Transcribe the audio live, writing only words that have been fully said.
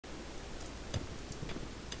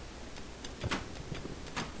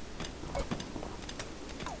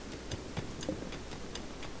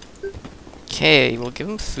Okay, we'll give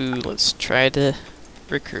him food. Let's try to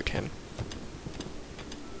recruit him.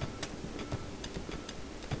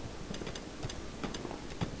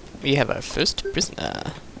 We have our first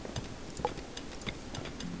prisoner.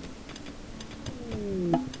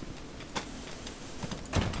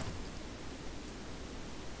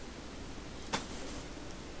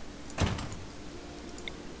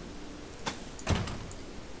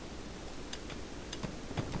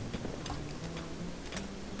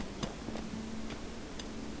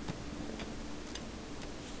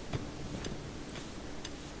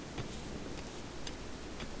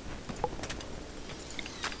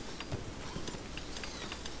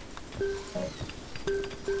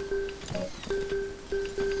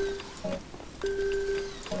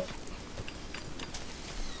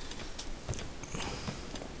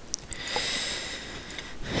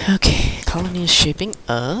 Okay, colony is shaping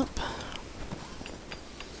up.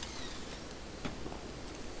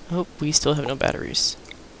 Oh, we still have no batteries.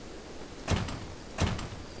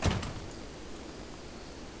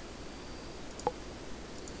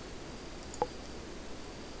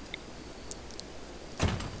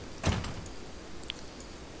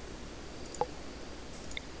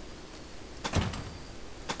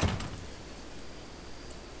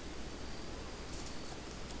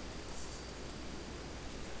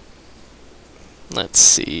 Let's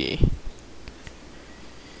see.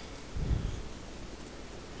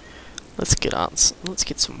 Let's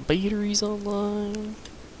get some batteries online.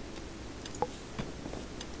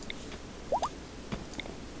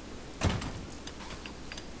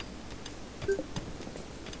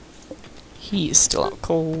 He is still out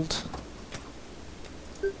cold.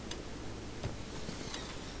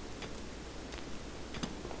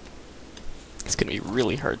 It's gonna be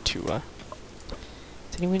really hard to,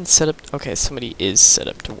 Is anyone set up? Okay, somebody is set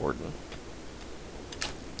up to warden.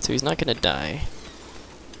 So he's not gonna die.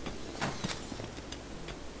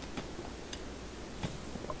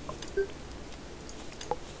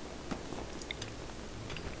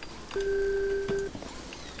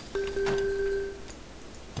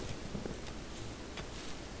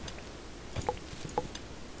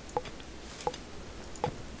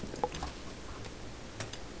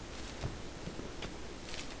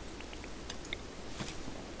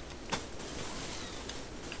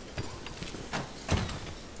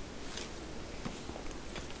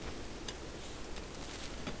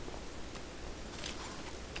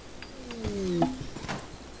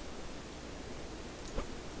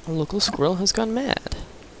 A local squirrel has gone mad.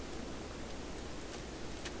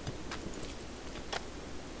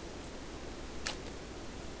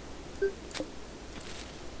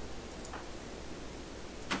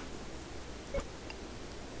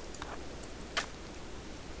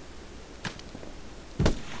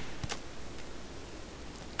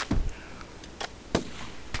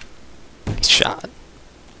 Nice shot.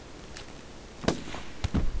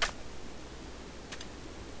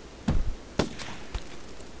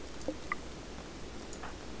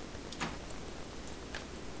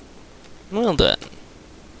 Well done.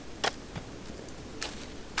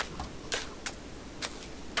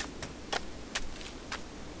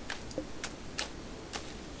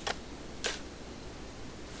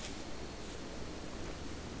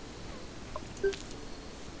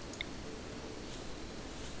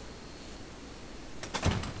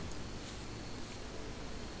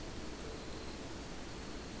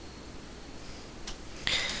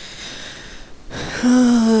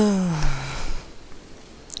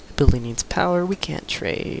 Building needs power, we can't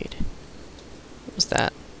trade. What was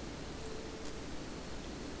that?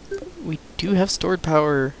 We do have stored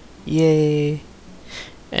power. Yay.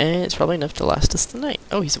 And it's probably enough to last us the night.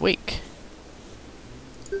 Oh, he's awake.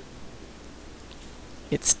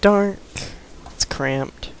 It's dark. It's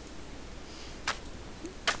cramped.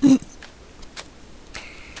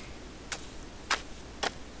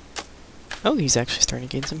 Oh, he's actually starting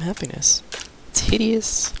to gain some happiness. It's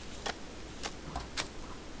hideous.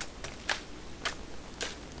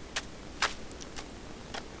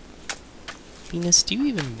 Venus, do you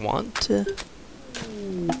even want to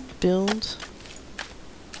build?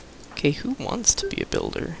 Okay, who wants to be a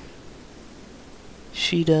builder?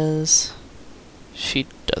 She does. She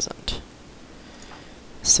doesn't.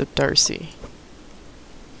 So Darcy.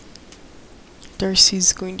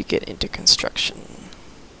 Darcy's going to get into construction.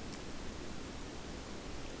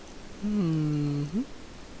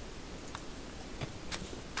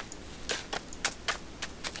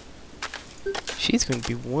 She's going to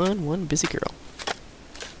be one busy girl.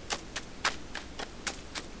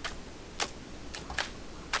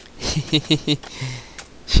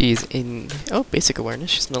 She's in... Oh, basic awareness.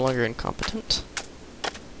 She's no longer incompetent.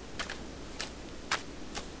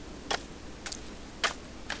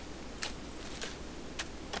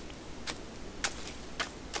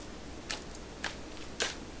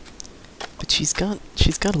 she's got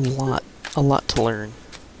a lot to learn.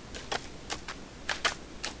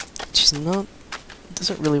 She's not,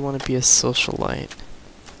 doesn't really want to be a socialite.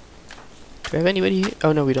 Do we have anybody here?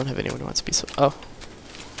 Oh no, we don't have anyone who wants to be oh.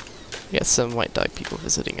 We got some white dog people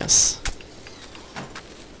visiting us.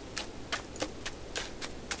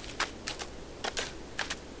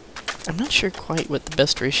 I'm not sure quite what the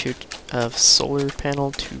best ratio of solar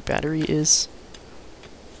panel to battery is.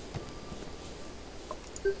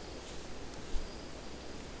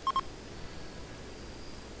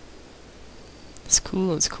 It's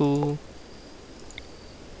cool, it's cool.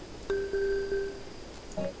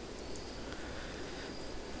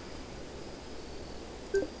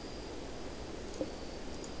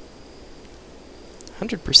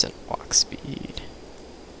 %, walk speed.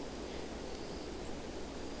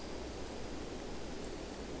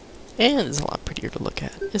 And it's a lot prettier to look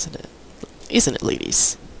at, isn't it? Isn't it,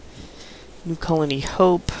 ladies? New Colony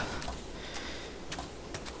Hope.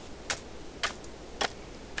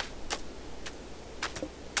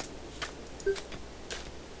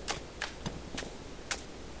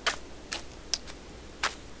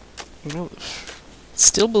 You know,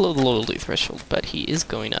 still below the loyalty threshold, but he is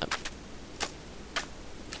going up.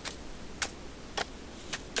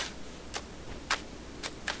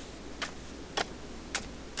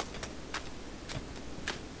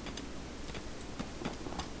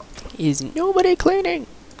 Is nobody cleaning?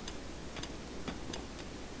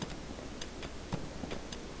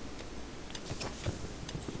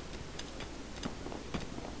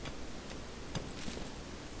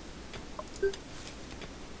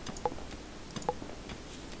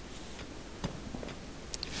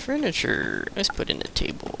 Furniture. Let's put in a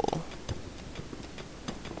table.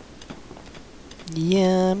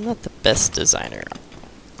 Yeah, I'm not the best designer.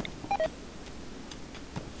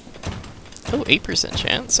 Oh, 8%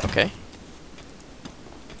 chance, okay.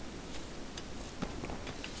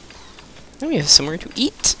 Now we have somewhere to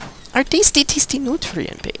eat. Our tasty, tasty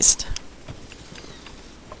nutrient paste.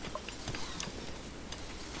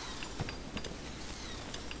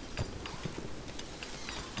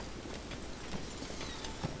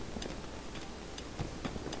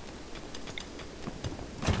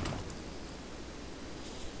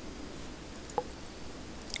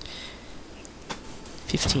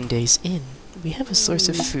 Days in. We have a source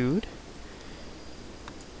of food.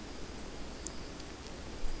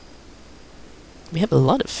 We have a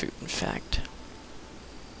lot of food, in fact.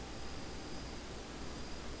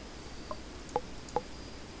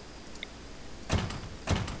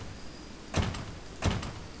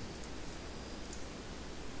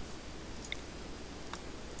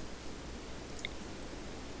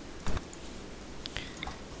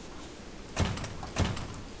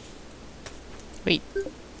 Wait.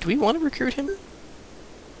 Do we want to recruit him?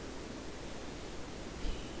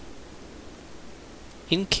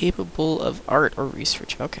 Incapable of art or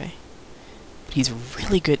research. Okay. But he's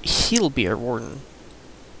really good. He'll be our warden.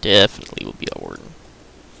 Definitely will be our warden.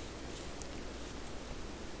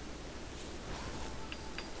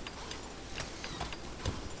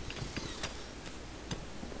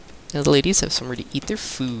 Now the ladies have somewhere to eat their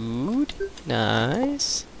food.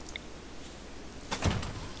 Nice.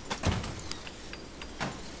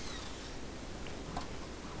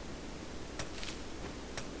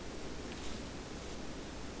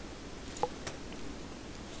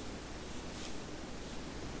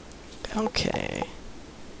 Okay. I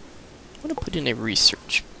want to put in a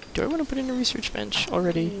research. Do I want to put in a research bench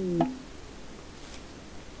already?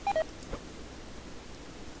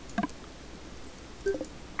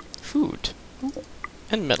 Food.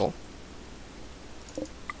 And metal.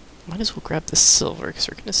 Might as well grab the silver, because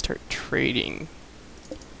we're going to start trading.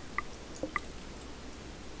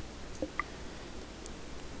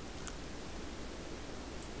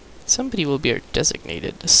 Somebody will be our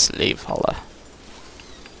designated slave hauler.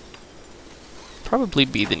 Probably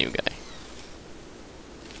be the new guy.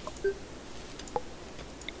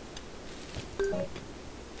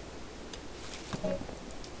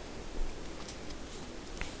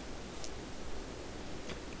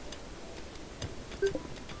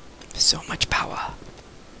 So much power.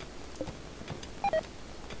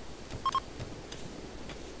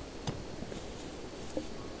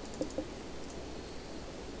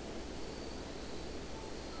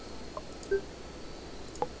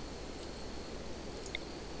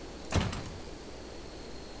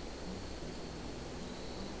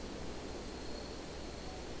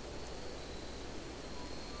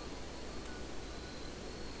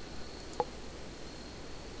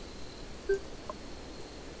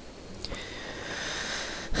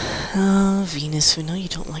 Venus, we know you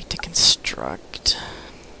don't like to construct.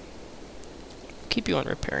 Keep you on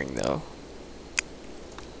repairing, though.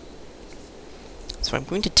 So I'm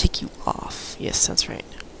going to take you off. Yes, that's right.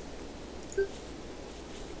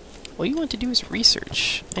 All you want to do is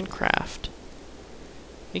research and craft.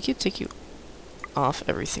 We could take you off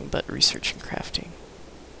everything but research and crafting.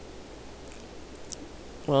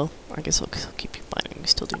 Well, I guess I'll keep you mining. We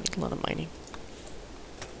still do need a lot of mining.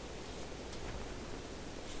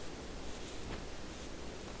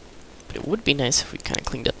 But it would be nice if we kind of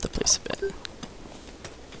cleaned up the place a bit.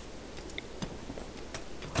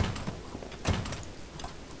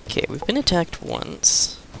 Okay, we've been attacked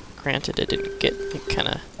once. Granted, it didn't get it kind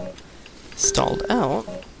of stalled out.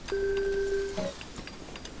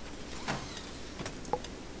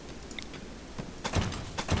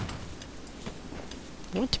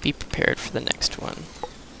 I want to be prepared for the next one.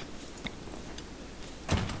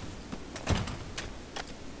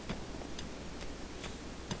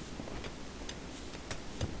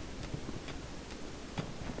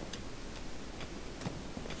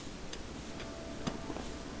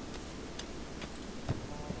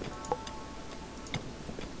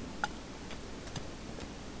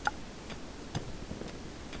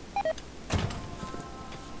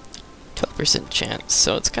 % chance,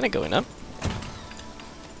 so it's kind of going up.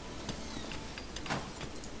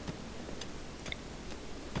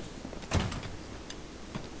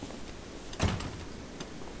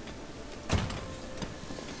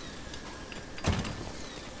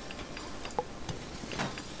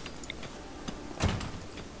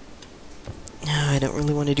 I don't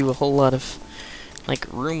really want to do a whole lot of like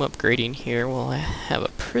room upgrading here while I have a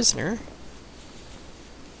prisoner.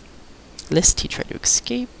 Lest he try to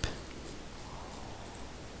escape.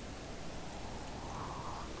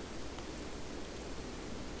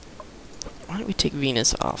 Why don't we take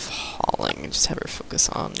Venus off hauling and just have her focus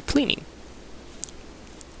on cleaning?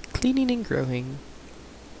 Cleaning and growing.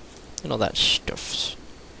 And all that stuff.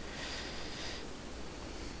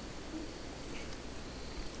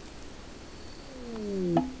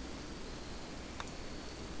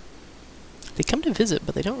 They come to visit,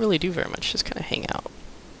 but they don't really do very much, just kind of hang out.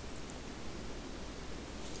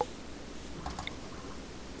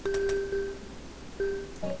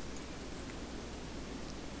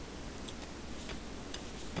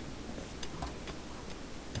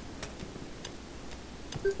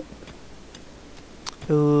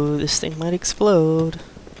 Oh, this thing might explode.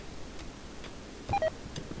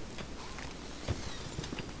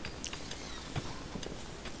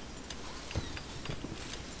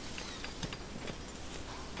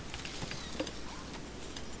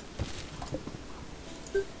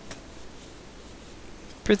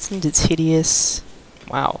 Prison is hideous.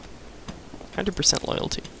 Wow. 100%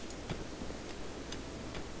 loyalty.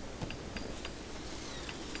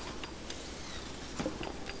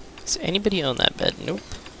 Does anybody own that bed? Nope.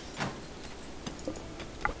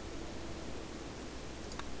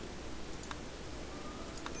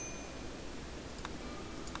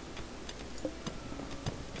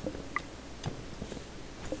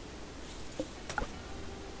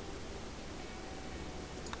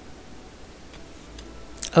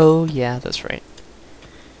 Oh, yeah, that's right.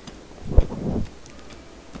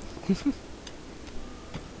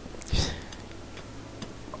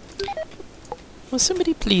 Will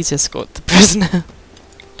somebody please escort the prisoner?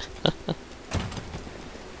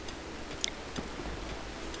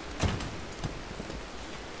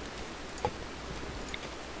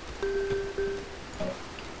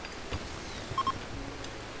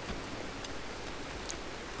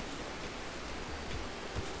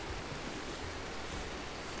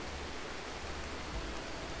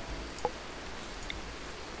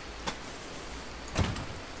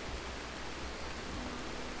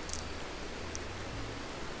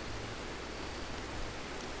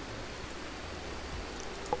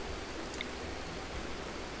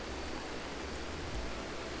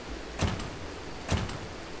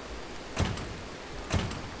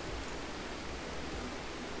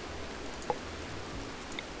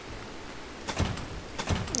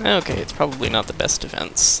 Okay, it's probably not the best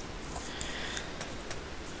defense.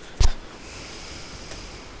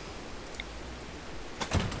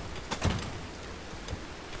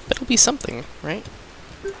 But it'll be something, right?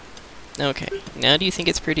 Okay, now do you think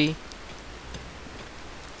it's pretty?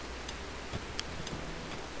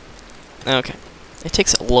 Okay. It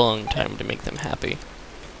takes a long time to make them happy.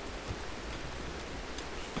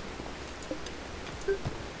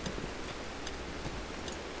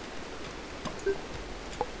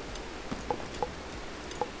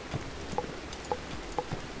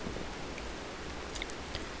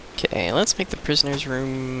 Okay, let's make the prisoner's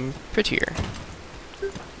room prettier.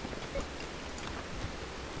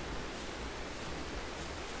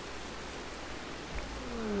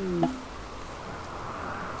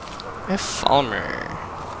 A Falmer.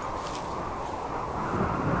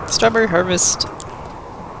 Strawberry harvest.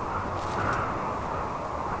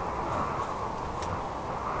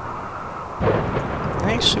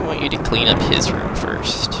 I actually want you to clean up his room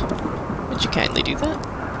first. Would you kindly do that?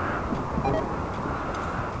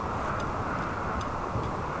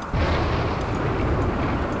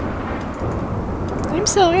 I'm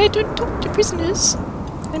sorry, I don't talk to prisoners.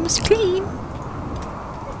 I must clean.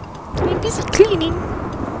 I'm busy cleaning.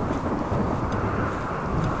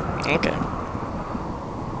 Okay.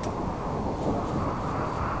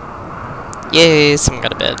 Yay, someone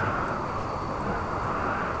got a bed.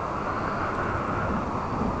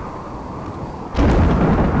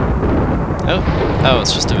 Oh,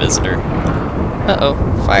 it's just a visitor. Uh-oh,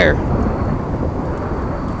 fire.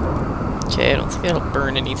 Okay, I don't think that'll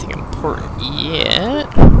burn anything important yet.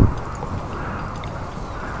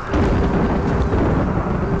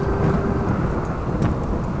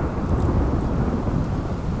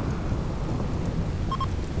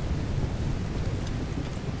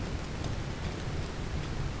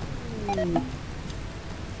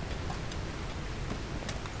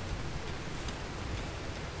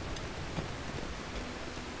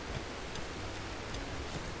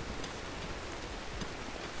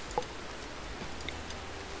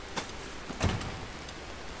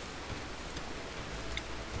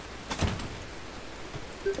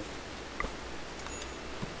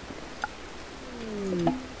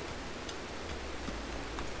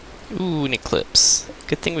 Ooh, an eclipse.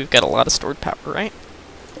 Good thing we've got a lot of stored power, right?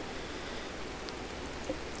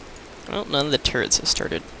 Well, none of the turrets have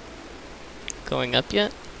started going up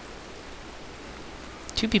yet.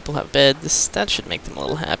 2 people have beds. That should make them a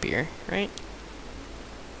little happier, right?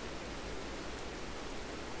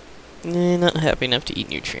 Not happy enough to eat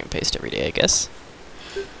nutrient paste every day, I guess.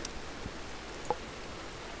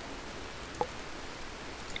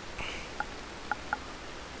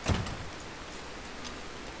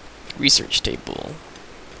 Research table.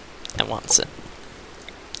 I want it.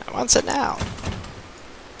 I want it now.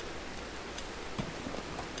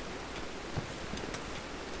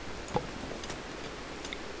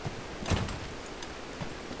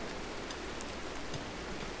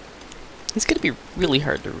 He's gonna be really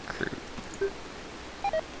hard to recruit.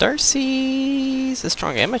 Darcy's a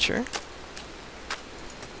strong amateur.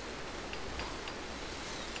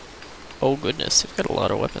 Oh goodness, we've got a lot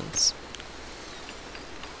of weapons.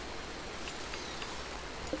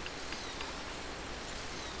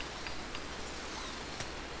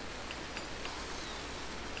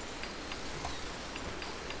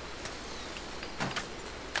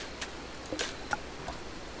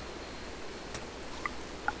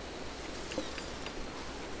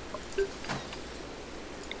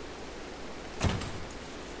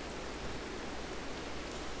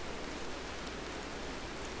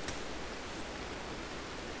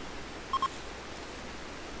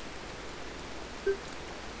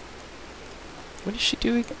 What is she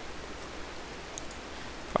doing?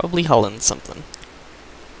 Probably hauling something.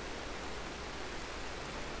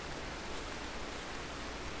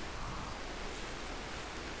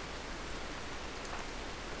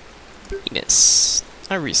 Venus.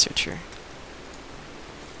 A researcher.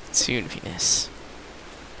 Soon, Venus.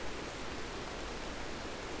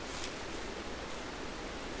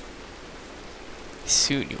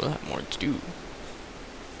 Soon you will have more to do.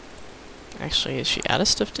 Actually, is she out of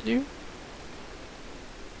stuff to do?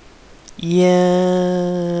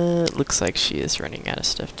 Yeah, it looks like she is running out of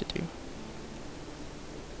stuff to do.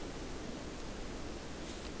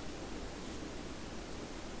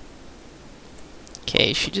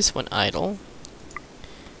 Okay, she just went idle.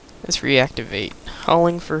 Let's reactivate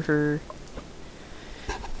hauling for her.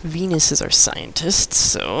 Venus is our scientist,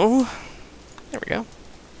 so there we go.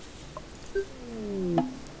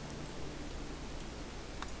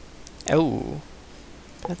 Oh,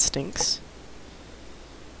 that stinks.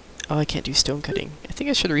 Oh, I can't do stone cutting. I think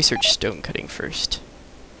I should research stone cutting first.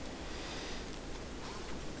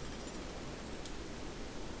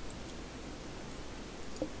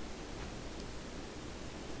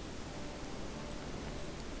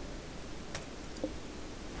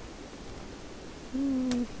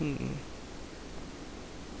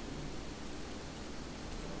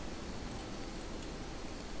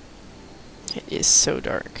 It is so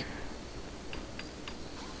dark.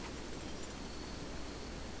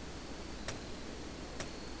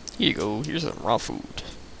 Here you go, here's some raw food.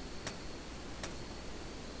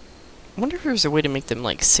 I wonder if there's a way to make them,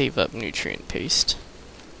 like, save up nutrient paste.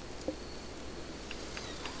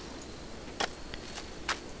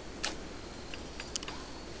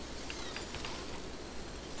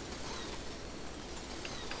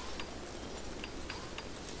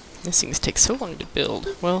 These things take so long to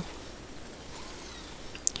build. Well,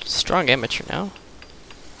 strong amateur now.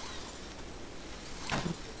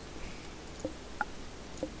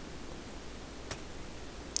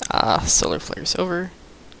 Ah, solar flare's over.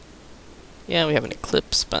 Yeah, we have an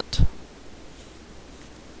eclipse, but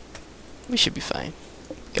we should be fine.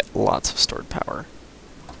 Got lots of stored power.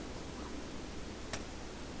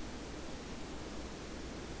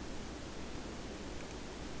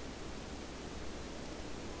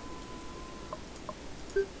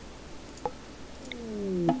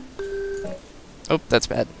 Oh, that's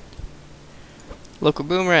bad. Local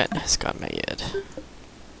boom rat has got my head.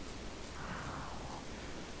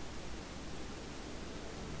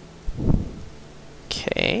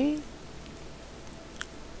 Okay.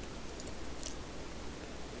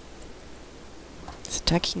 It's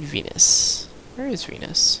attacking Venus. Where is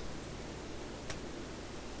Venus?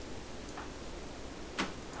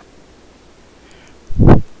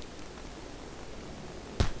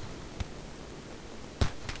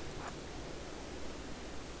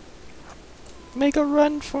 Make a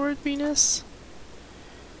run for it, Venus.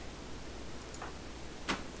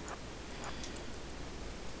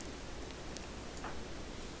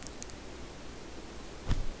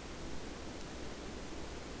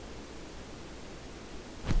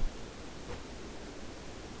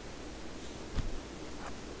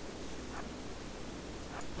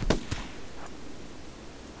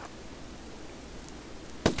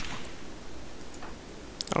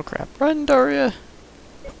 Oh crap. Run, Daria!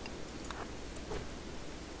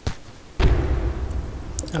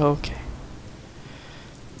 Okay.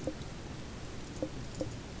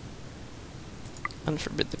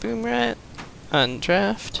 Unforbid the boom rat.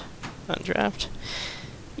 Undraft. Undraft.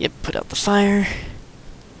 Yep, put out the fire.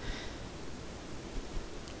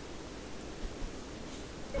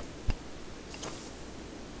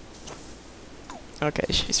 Okay,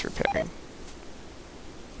 she's repairing.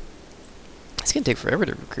 It's gonna take forever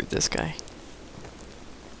to recruit this guy.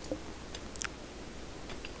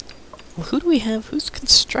 Well, who do we have? Who's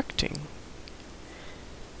constructing?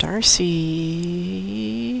 Darcy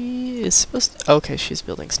is supposed to... Okay, she's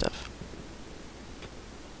building stuff.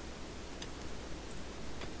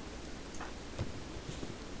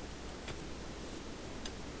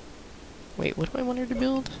 Wait, what do I want her to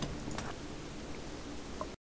build?